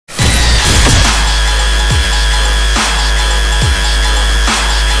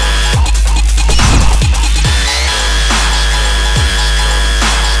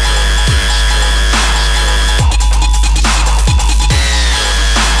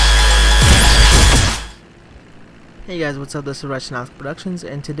Hey guys, what's up? This is Russianalex Productions,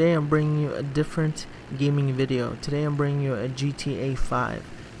 and today I'm bringing you a different gaming video. Today I'm bringing you a GTA 5,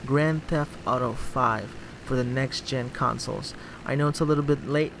 Grand Theft Auto 5 for the next gen consoles. I know it's a little bit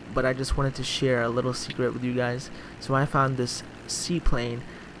late, but I just wanted to share a little secret with you guys. So I found this seaplane.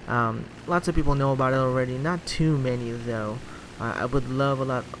 Lots of people know about it already, not too many though. I would love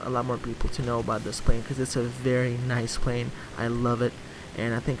a lot more people to know about this plane because it's a very nice plane. I love it,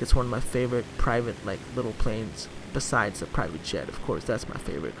 and I think it's one of my favorite private little planes. Besides the private jet, of course, that's my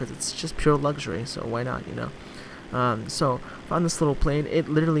favorite because it's just pure luxury. So why not, you know? So found this little plane. It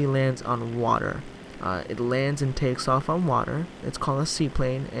literally lands on water. It lands and takes off on water. It's called a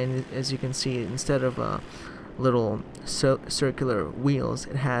seaplane, and as you can see, instead of little circular wheels,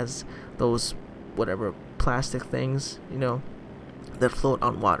 it has those whatever plastic things, you know, that float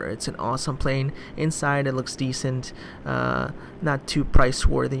on water. It's an awesome plane. Inside it looks decent, not too price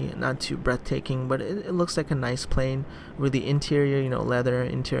worthy, not too breathtaking, but it looks like a nice plane with the interior, you know, leather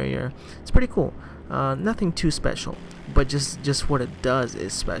interior. It's pretty cool. Nothing too special, but just what it does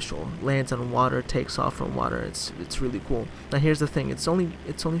is special. Lands on water, takes off from water. It's really cool. Now here's the thing, it's only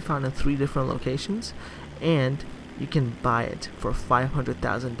found in 3 different locations, and you can buy it for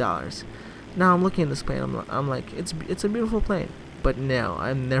 $500,000. Now I'm looking at this plane, I'm like, it's a beautiful plane. But no,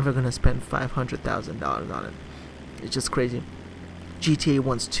 I'm never gonna spend $500,000 on it. It's just crazy. GTA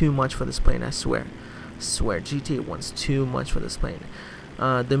wants too much for this plane, I swear. GTA wants too much for this plane.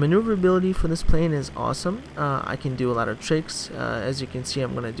 The maneuverability for this plane is awesome. I can do a lot of tricks. As you can see,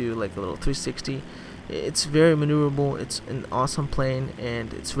 I'm gonna do like a little 360. It's very maneuverable. It's an awesome plane,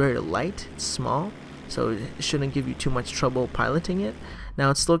 and it's very light. It's small, so it shouldn't give you too much trouble piloting it. Now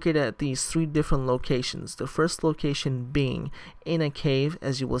it's located at these 3 different locations. The first location being in a cave,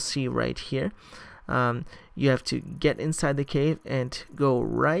 as you will see right here. You have to get inside the cave and go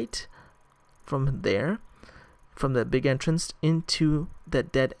right from there, from the big entrance, into the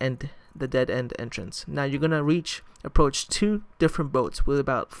dead end entrance. Now you're gonna approach 2 different boats with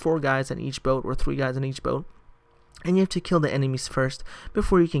about 4 guys on each boat, or 3 guys on each boat. And you have to kill the enemies first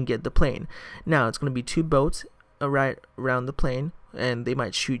before you can get the plane. Now it's going to be 2 boats right around the plane, and they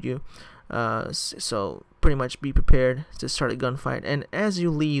might shoot you. So pretty much be prepared to start a gunfight. And as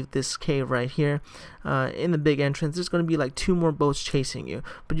you leave this cave right here, in the big entrance, there's going to be like 2 more boats chasing you.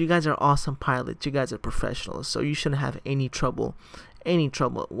 But you guys are awesome pilots. You guys are professionals, so you shouldn't have any trouble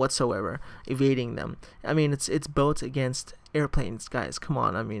whatsoever evading them. I mean, it's boats against airplanes, guys. Come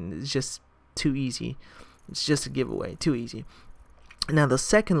on. I mean, it's just too easy. It's just a giveaway, too easy. Now the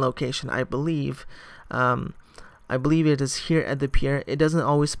second location, I believe it is here at the pier. It doesn't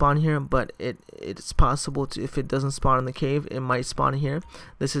always spawn here, but it's possible to, if it doesn't spawn in the cave, it might spawn here.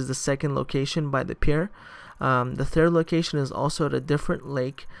 This is the second location by the pier. The third location is also at a different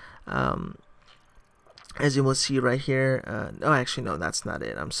lake. As you will see right here. Oh, actually no, that's not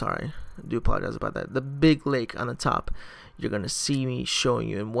it. I'm sorry. I do apologize about that. The big lake on the top, you're gonna see me showing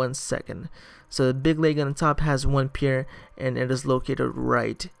you in 1 second. So the big lake on the top has 1 pier, and it is located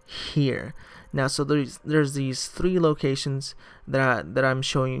right here. Now, so there's these 3 locations that I'm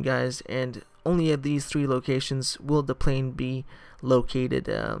showing you guys, and only at these 3 locations will the plane be located.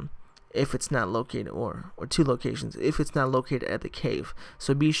 If it's not located, or 2 locations if it's not located at the cave.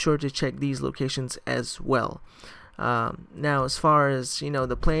 So be sure to check these locations as well. Now, as far as, you know,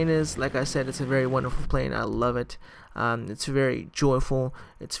 the plane is, like I said, it's a very wonderful plane. I love it. It's very joyful.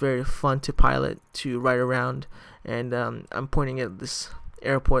 It's very fun to pilot, to ride around. And I'm pointing at this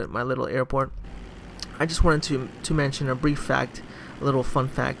airport, my little airport. I just wanted to mention a brief fact, a little fun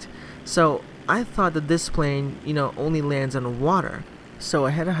fact. So I thought that this plane, you know, only lands on water. So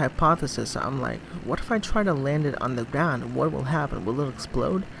I had a hypothesis. I'm like, what if I try to land it on the ground? What will happen? Will it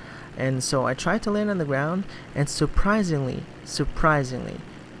explode? And so I tried to land on the ground, and surprisingly,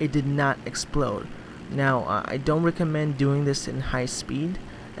 it did not explode. Now, I don't recommend doing this in high speed,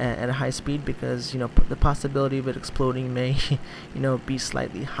 at a high speed, because, you know, the possibility of it exploding may, you know, be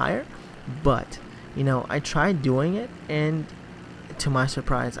slightly higher. But, you know, I tried doing it, and to my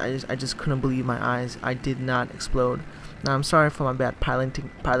surprise, I just couldn't believe my eyes. I did not explode. Now, I'm sorry for my bad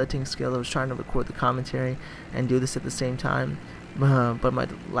piloting skills. I was trying to record the commentary and do this at the same time, but my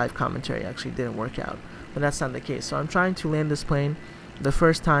live commentary actually didn't work out. But that's not the case. So I'm trying to land this plane. The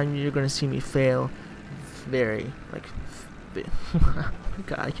first time, you're going to see me fail very,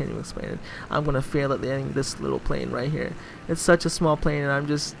 God, I can't even explain it. I'm going to fail at landing this little plane right here. It's such a small plane, and I'm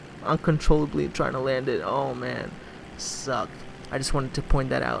just uncontrollably trying to land it. Oh, man. Sucked. I just wanted to point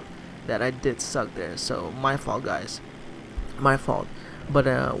that out, that I did suck there. So my fault, guys. My fault. But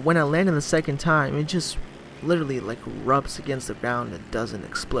when I landed the second time, it just literally like rubs against the ground. It doesn't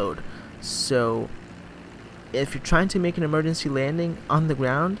explode. So if you're trying to make an emergency landing on the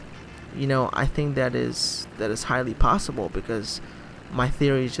ground, you know, I think that is highly possible, because my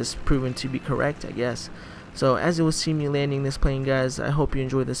theory is just proven to be correct, I guess. So as you will see me landing this plane, guys, I hope you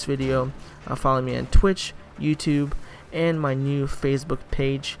enjoyed this video. Follow me on Twitch, YouTube, and my new Facebook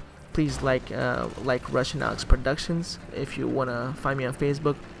page. Please like Russianalex Productions. If you want to find me on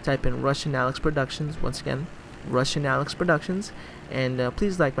Facebook, type in Russianalex Productions. Once again, Russianalex Productions. And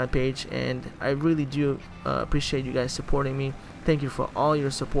please like my page, and I really do appreciate you guys supporting me. Thank you for all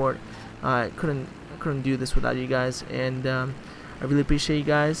your support. I couldn't do this without you guys, and I really appreciate you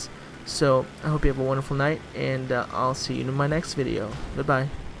guys. So I hope you have a wonderful night, and I'll see you in my next video. Goodbye.